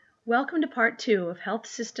Welcome to part 2 of Health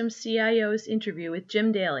Systems CIO's interview with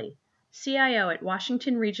Jim Daly, CIO at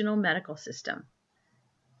Washington Regional Medical System.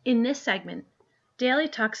 In this segment, Daly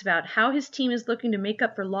talks about how his team is looking to make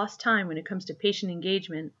up for lost time when it comes to patient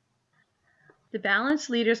engagement, the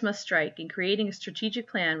balance leaders must strike in creating a strategic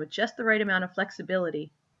plan with just the right amount of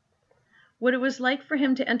flexibility, what it was like for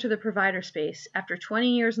him to enter the provider space after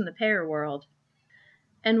 20 years in the payer world,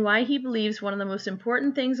 and why he believes one of the most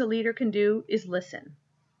important things a leader can do is listen.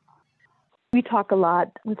 We talk a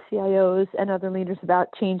lot with CIOs and other leaders about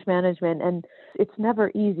change management, and it's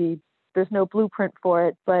never easy. There's no blueprint for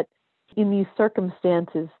it, but in these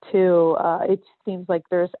circumstances too, it seems like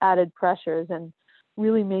there's added pressures and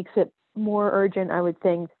really makes it more urgent, I would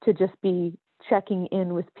think, to just be checking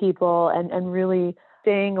in with people and really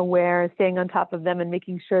staying aware, staying on top of them and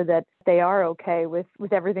making sure that they are okay with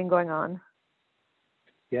everything going on.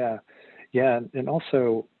 Yeah. And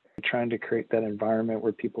also trying to create that environment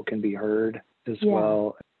where people can be heard as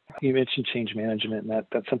well. You mentioned change management, and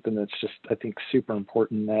that's something that's just, I think, super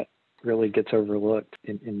important that really gets overlooked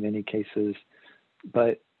in many cases.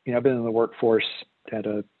 But, I've been in the workforce at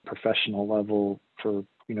a professional level for,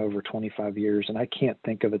 over 25 years, and I can't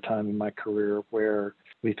think of a time in my career where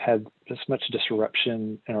we've had this much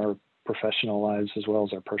disruption in our professional lives as well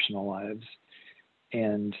as our personal lives.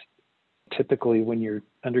 And typically when you're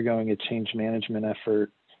undergoing a change management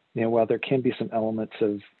effort, while there can be some elements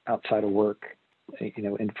of outside of work,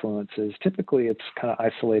 influences, typically it's kind of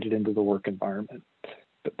isolated into the work environment.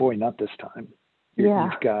 But boy, not this time.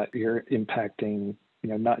 You're impacting,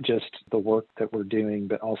 not just the work that we're doing,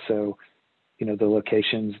 but also, the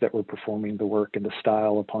locations that we're performing the work and the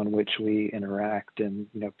style upon which we interact. And,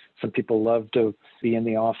 some people love to be in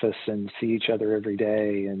the office and see each other every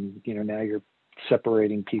day. And, now you're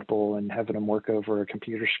separating people and having them work over a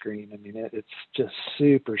computer screen. I mean, it's just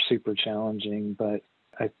super, super challenging, but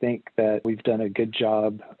I think that we've done a good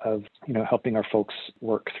job of, helping our folks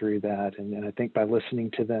work through that. And I think by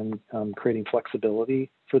listening to them, creating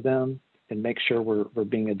flexibility for them and make sure we're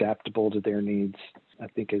being adaptable to their needs, I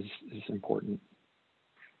think is important.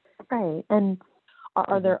 Right. And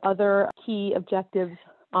are there other key objectives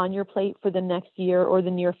on your plate for the next year or the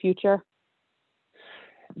near future?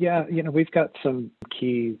 Yeah, we've got some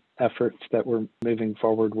key efforts that we're moving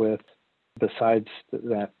forward with. Besides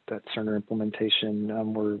that Cerner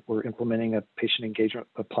implementation, we're implementing a patient engagement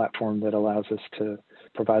platform that allows us to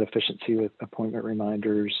provide efficiency with appointment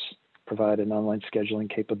reminders, provide an online scheduling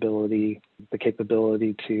capability, the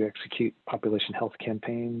capability to execute population health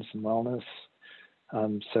campaigns and wellness.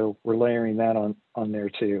 So we're layering that on there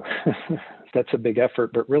too. That's a big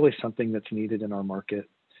effort, but really something that's needed in our market.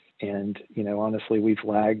 And, honestly, we've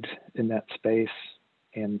lagged in that space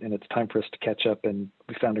and it's time for us to catch up. And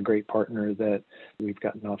we found a great partner that we've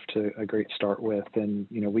gotten off to a great start with. And,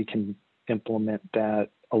 we can implement that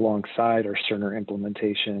alongside our Cerner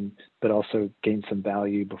implementation, but also gain some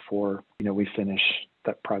value before, we finish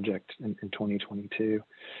that project in 2022.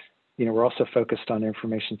 We're also focused on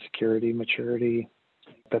information security maturity.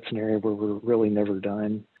 That's an area where we're really never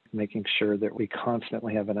done, making sure that we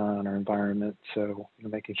constantly have an eye on our environment. So,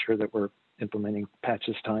 making sure that we're implementing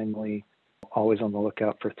patches timely, always on the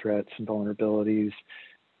lookout for threats and vulnerabilities.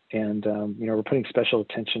 And, we're putting special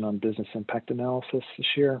attention on business impact analysis this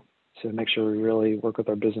year. So make sure we really work with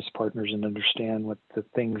our business partners and understand what the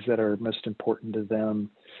things that are most important to them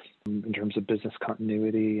in terms of business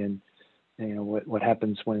continuity and, what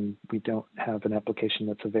happens when we don't have an application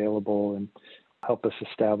that's available, and help us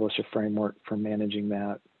establish a framework for managing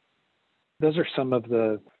that. Those are some of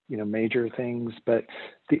the, major things. But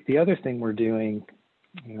the other thing we're doing,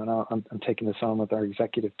 and I'm taking this on with our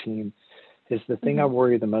executive team, is the thing I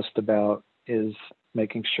worry the most about is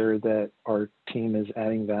making sure that our team is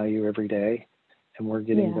adding value every day and we're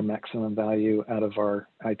getting the maximum value out of our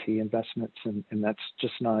IT investments. And that's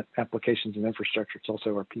just not applications and infrastructure, it's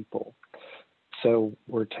also our people. So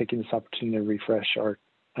we're taking this opportunity to refresh our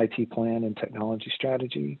IT plan and technology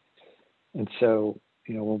strategy. And so,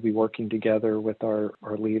 we'll be working together with our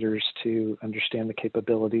leaders to understand the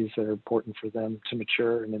capabilities that are important for them to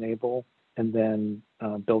mature and enable, and then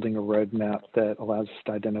building a roadmap that allows us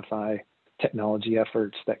to identify technology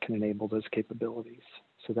efforts that can enable those capabilities.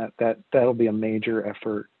 So that'll be a major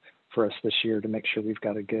effort for us this year to make sure we've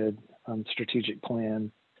got a good strategic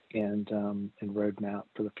plan and roadmap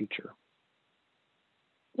for the future.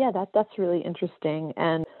 Yeah, that's really interesting.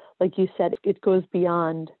 And like you said, it goes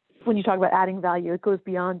beyond, when you talk about adding value, it goes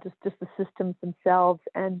beyond just the systems themselves.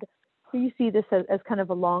 And do you see this as kind of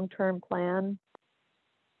a long-term plan?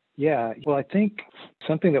 Yeah, well, I think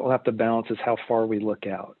something that we'll have to balance is how far we look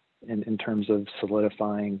out in terms of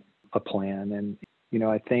solidifying a plan. And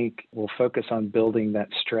I think we'll focus on building that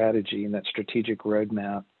strategy and that strategic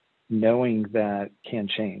roadmap, knowing that can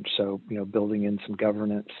change. So, building in some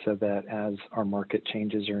governance so that as our market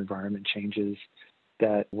changes or environment changes,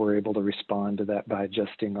 that we're able to respond to that by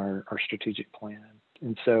adjusting our strategic plan.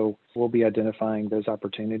 And so we'll be identifying those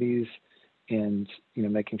opportunities and,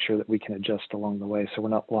 making sure that we can adjust along the way. So we're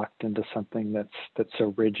not locked into something that's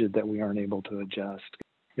so rigid that we aren't able to adjust.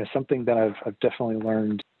 Something that I've definitely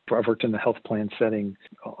learned. I've worked in the health plan setting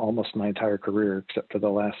almost my entire career, except for the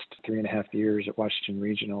last 3.5 years at Washington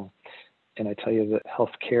Regional. And I tell you that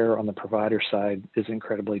healthcare on the provider side is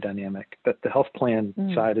incredibly dynamic. But the health plan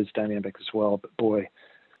side is dynamic as well. But boy,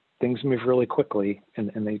 things move really quickly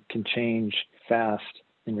and they can change fast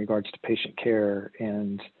in regards to patient care,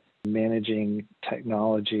 and managing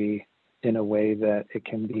technology in a way that it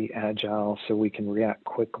can be agile so we can react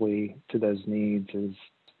quickly to those needs is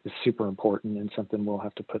super important, and something we'll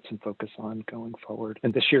have to put some focus on going forward.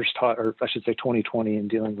 And this year's 2020 in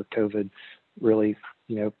dealing with COVID really,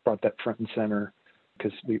 brought that front and center,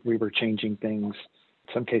 because we were changing things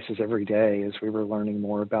in some cases every day as we were learning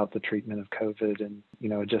more about the treatment of COVID and,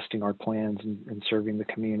 adjusting our plans and serving the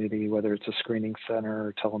community, whether it's a screening center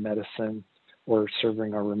or telemedicine or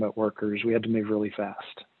serving our remote workers. We had to move really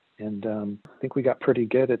fast. And I think we got pretty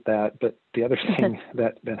good at that. But the other thing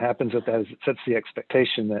that happens with that is it sets the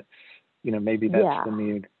expectation that, maybe that's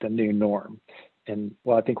the new norm. And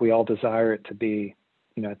while I think we all desire it to be,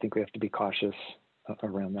 I think we have to be cautious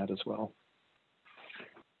around that as well.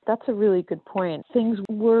 That's a really good point. Things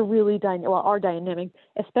were really are dynamic,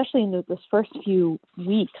 especially in this first few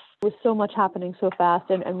weeks. With so much happening so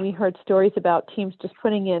fast, and we heard stories about teams just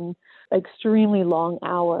putting in extremely long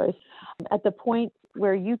hours. At the point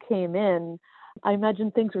where you came in, I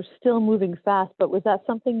imagine things were still moving fast, but was that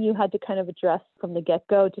something you had to kind of address from the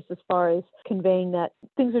get-go, just as far as conveying that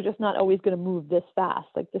things are just not always going to move this fast?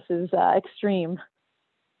 Like, this is extreme.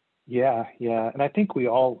 Yeah. And I think we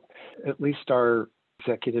all, at least our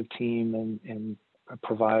executive team and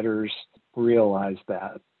providers, realize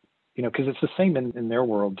that, because it's the same in their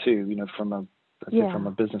world too, from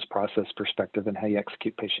a business process perspective and how you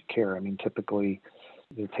execute patient care. I mean, typically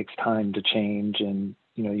it takes time to change, and,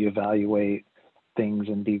 you evaluate things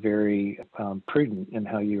and be very prudent in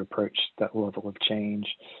how you approach that level of change.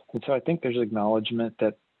 And so I think there's acknowledgement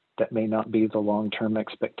that may not be the long-term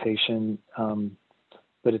expectation.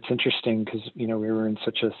 But it's interesting because, we were in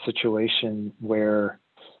such a situation where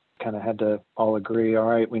kind of had to all agree, all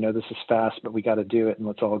right, we know this is fast, but we got to do it, and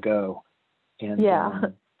let's all go. And,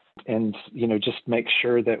 just make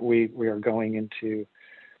sure that we are going into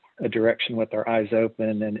a direction with our eyes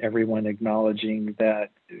open, and everyone acknowledging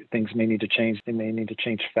that things may need to change. They may need to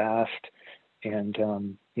change fast, and,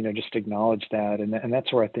 just acknowledge that. And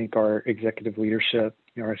that's where I think our executive leadership,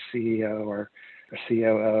 our CEO, our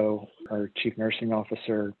COO, our chief nursing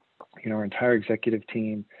officer, our entire executive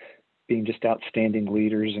team, being just outstanding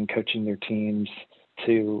leaders and coaching their teams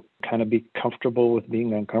to kind of be comfortable with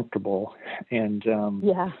being uncomfortable, and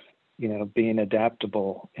being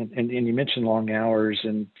adaptable. And you mentioned long hours,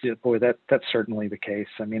 and boy, that's certainly the case.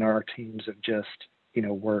 I mean, our teams have just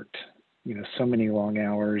worked so many long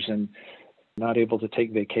hours and not able to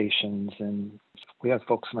take vacations. And we have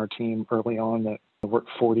folks on our team early on that work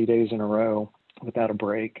 40 days in a row without a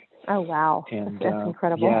break. Oh, wow. And that's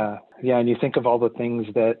incredible. Yeah. And you think of all the things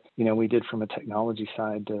that, we did from a technology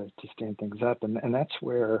side to stand things up. And that's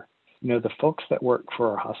where, the folks that work for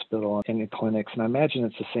our hospital and the clinics, and I imagine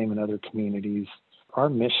it's the same in other communities, our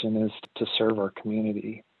mission is to serve our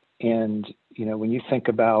community. And, when you think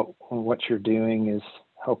about what you're doing is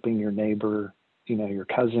helping your neighbor, your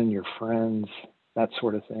cousin, your friends, that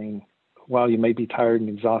sort of thing, while you may be tired and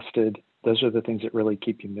exhausted, those are the things that really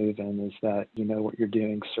keep you moving, is that, what you're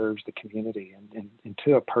doing serves the community. And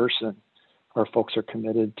to a person, our folks are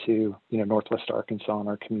committed to, Northwest Arkansas and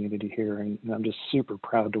our community here. And I'm just super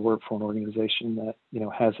proud to work for an organization that,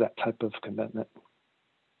 has that type of commitment.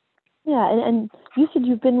 Yeah. And you said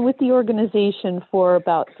you've been with the organization for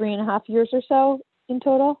about 3.5 years or so in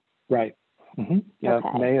total? Right. Mm-hmm. Yeah.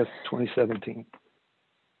 Okay. May of 2017.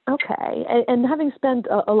 Okay. And having spent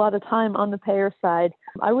a lot of time on the payer side,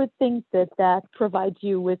 I would think that provides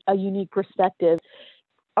you with a unique perspective.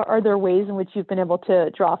 Are there ways in which you've been able to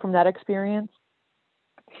draw from that experience?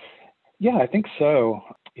 Yeah, I think so.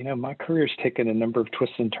 My career's taken a number of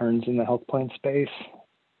twists and turns in the health plan space.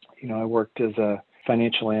 I worked as a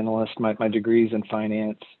financial analyst. My degree's in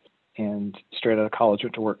finance, and straight out of college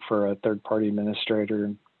went to work for a third-party administrator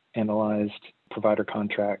and analyzed provider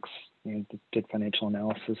contracts, did financial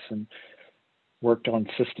analysis and worked on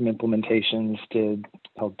system implementations,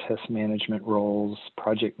 held test management roles,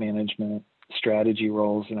 project management, strategy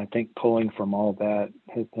roles. And I think pulling from all that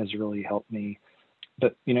has really helped me.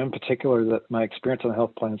 But, in particular, that my experience on the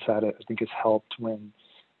health plan side, I think has helped when,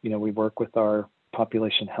 we work with our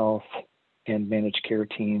population health and managed care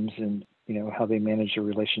teams and, how they manage their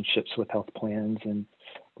relationships with health plans and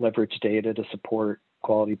leverage data to support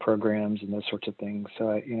quality programs and those sorts of things. So,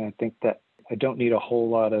 I think that I don't need a whole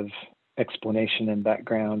lot of explanation and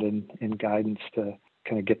background and guidance to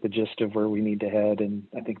kind of get the gist of where we need to head. And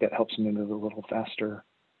I think that helps me move a little faster.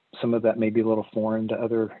 Some of that may be a little foreign to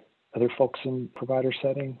other folks in provider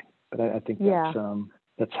setting, but I think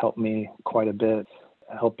that's helped me quite a bit,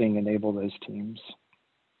 helping enable those teams.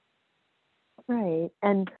 Right.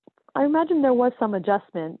 And I imagine there was some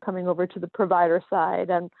adjustment coming over to the provider side.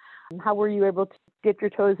 And how were you able to get your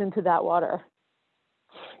toes into that water?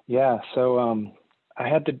 Yeah. So I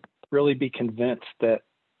had to really be convinced that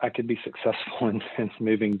I could be successful in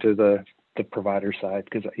moving to the provider side,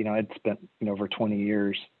 because, I'd spent over 20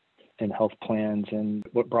 years in health plans. And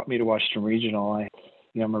what brought me to Washington Regional,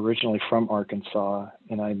 I'm originally from Arkansas,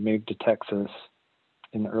 and I moved to Texas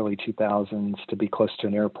in the early 2000s to be close to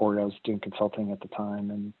an airport. I was doing consulting at the time,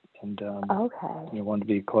 and wanted to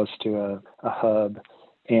be close to a hub,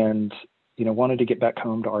 and wanted to get back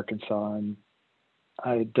home to Arkansas. And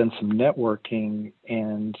I had done some networking,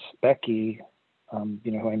 and Becky,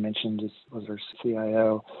 who I mentioned was our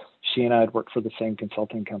CIO. She and I had worked for the same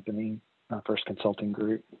consulting company, First Consulting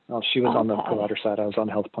Group. She was on the provider side. I was on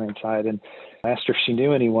the health plan side. And I asked her if she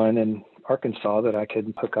knew anyone in Arkansas that I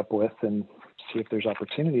could hook up with and see if there's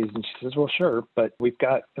opportunities. And she says, well, sure, but we've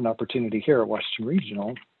got an opportunity here at Washington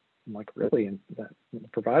Regional. I'm like, really? And the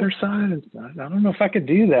provider side? I don't know if I could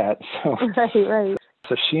do that. So, right.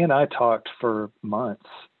 So she and I talked for months,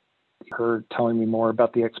 her telling me more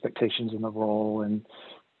about the expectations in the role, and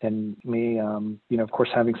me, of course,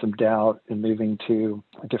 having some doubt and moving to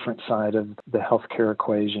a different side of the healthcare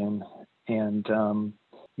equation. And,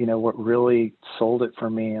 what really sold it for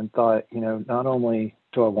me and thought, not only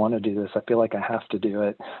do I want to do this, I feel like I have to do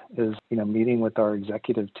it, is, meeting with our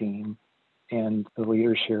executive team and the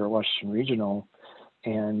leaders here at Washington Regional,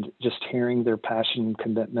 and just hearing their passion and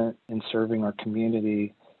commitment in serving our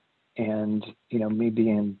community. And, me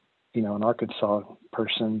being, an Arkansas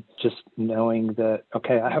person, just knowing that,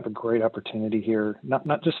 okay, I have a great opportunity here,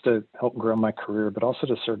 not just to help grow my career, but also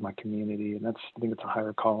to serve my community. And I think it's a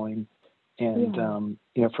higher calling. And,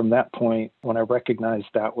 from that point, when I recognized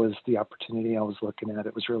that was the opportunity I was looking at,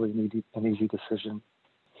 it was really an easy decision.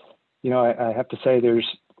 I have to say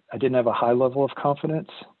I didn't have a high level of confidence,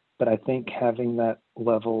 but I think having that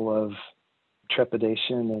level of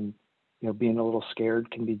trepidation and, being a little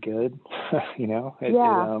scared can be good. Kind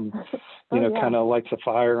of lights a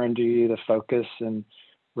fire under you to focus and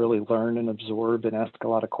really learn and absorb and ask a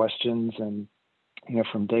lot of questions. And,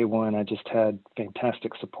 from day one, I just had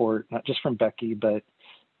fantastic support, not just from Becky, but,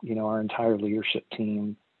 our entire leadership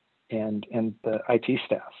team and the IT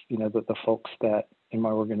staff, the folks that in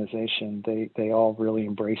my organization, they all really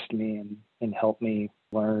embraced me and helped me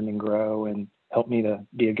learn and grow and helped me to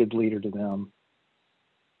be a good leader to them.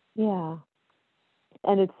 Yeah.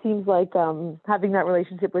 And it seems like having that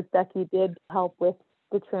relationship with Becky did help with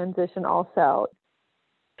the transition also.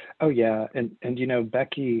 Oh, yeah. And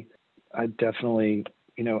Becky, I definitely,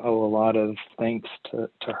 owe a lot of thanks to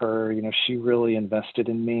her. She really invested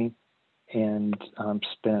in me and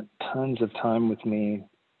spent tons of time with me,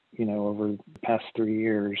 over the past 3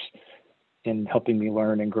 years in helping me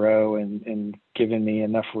learn and grow and giving me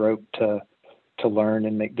enough rope to learn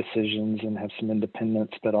and make decisions and have some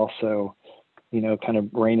independence, but also, kind of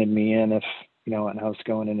reining me in if, and I was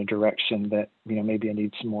going in a direction that, maybe I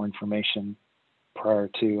need some more information prior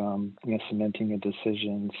to, cementing a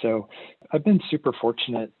decision. So I've been super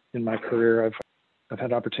fortunate in my career. I've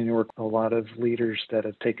had opportunity to work with a lot of leaders that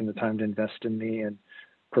have taken the time to invest in me and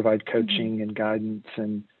provide coaching and guidance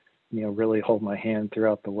and, really hold my hand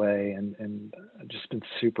throughout the way. And I've just been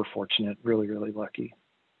super fortunate, really, really lucky.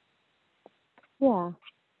 Yeah.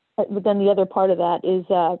 But then the other part of that is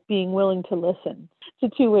being willing to listen.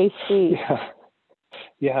 It's a two-way street.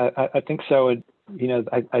 Yeah, I think so. And,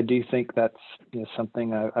 I do think that's,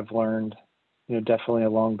 something I've learned, definitely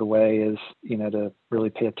along the way is, to really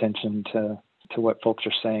pay attention to what folks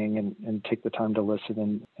are saying and take the time to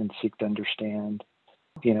listen and seek to understand,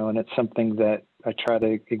 and it's something that I try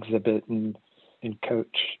to exhibit and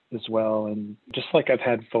coach as well. And just like I've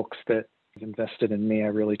had folks that have invested in me, I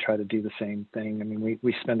really try to do the same thing. I mean,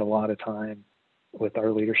 we spend a lot of time with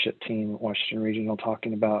our leadership team at Washington Regional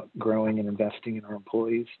talking about growing and investing in our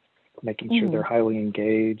employees, making sure they're highly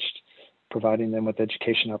engaged, providing them with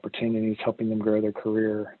education opportunities, helping them grow their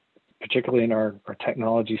career. particularly in our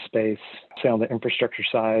technology space. Say on the infrastructure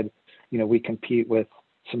side, we compete with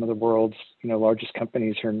some of the world's, largest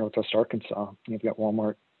companies here in Northwest Arkansas. You've got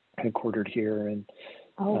Walmart headquartered here, and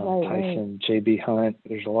Tyson, J.B. Hunt.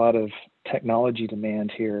 There's a lot of technology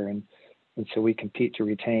demand here, and so we compete to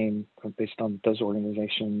retain based on those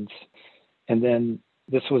organizations. And then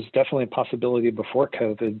this was definitely a possibility before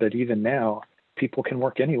COVID, but even now, people can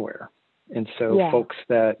work anywhere. And so folks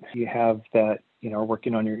that you have that, are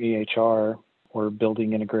working on your EHR or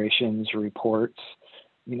building integrations or reports,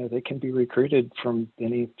 they can be recruited from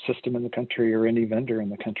any system in the country or any vendor in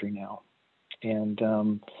the country now. And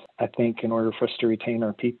I think in order for us to retain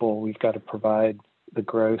our people, we've got to provide the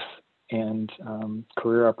growth and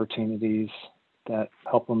career opportunities that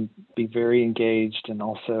help them be very engaged and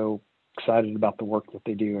also excited about the work that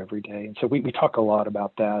they do every day. And so we talk a lot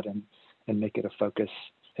about that and make it a focus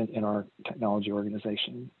in our technology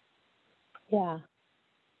organization. Yeah,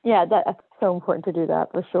 that's so important to do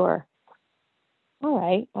that for sure. All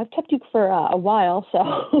right. I've kept you for a while,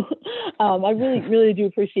 so I really, really do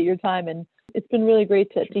appreciate your time. And it's been really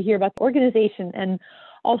great to hear about the organization and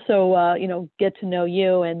also, get to know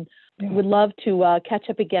you, and would love to catch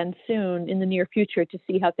up again soon in the near future to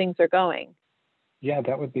see how things are going. Yeah,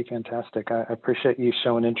 that would be fantastic. I appreciate you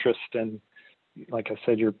showing interest and, like I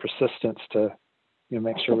said, your persistence to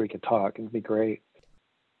make sure we could talk. It'd be great.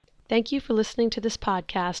 Thank you for listening to this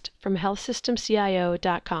podcast from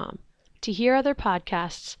healthsystemcio.com. To hear other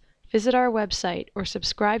podcasts, visit our website or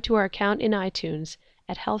subscribe to our account in iTunes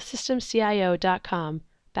at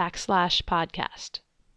healthsystemcio.com/podcast.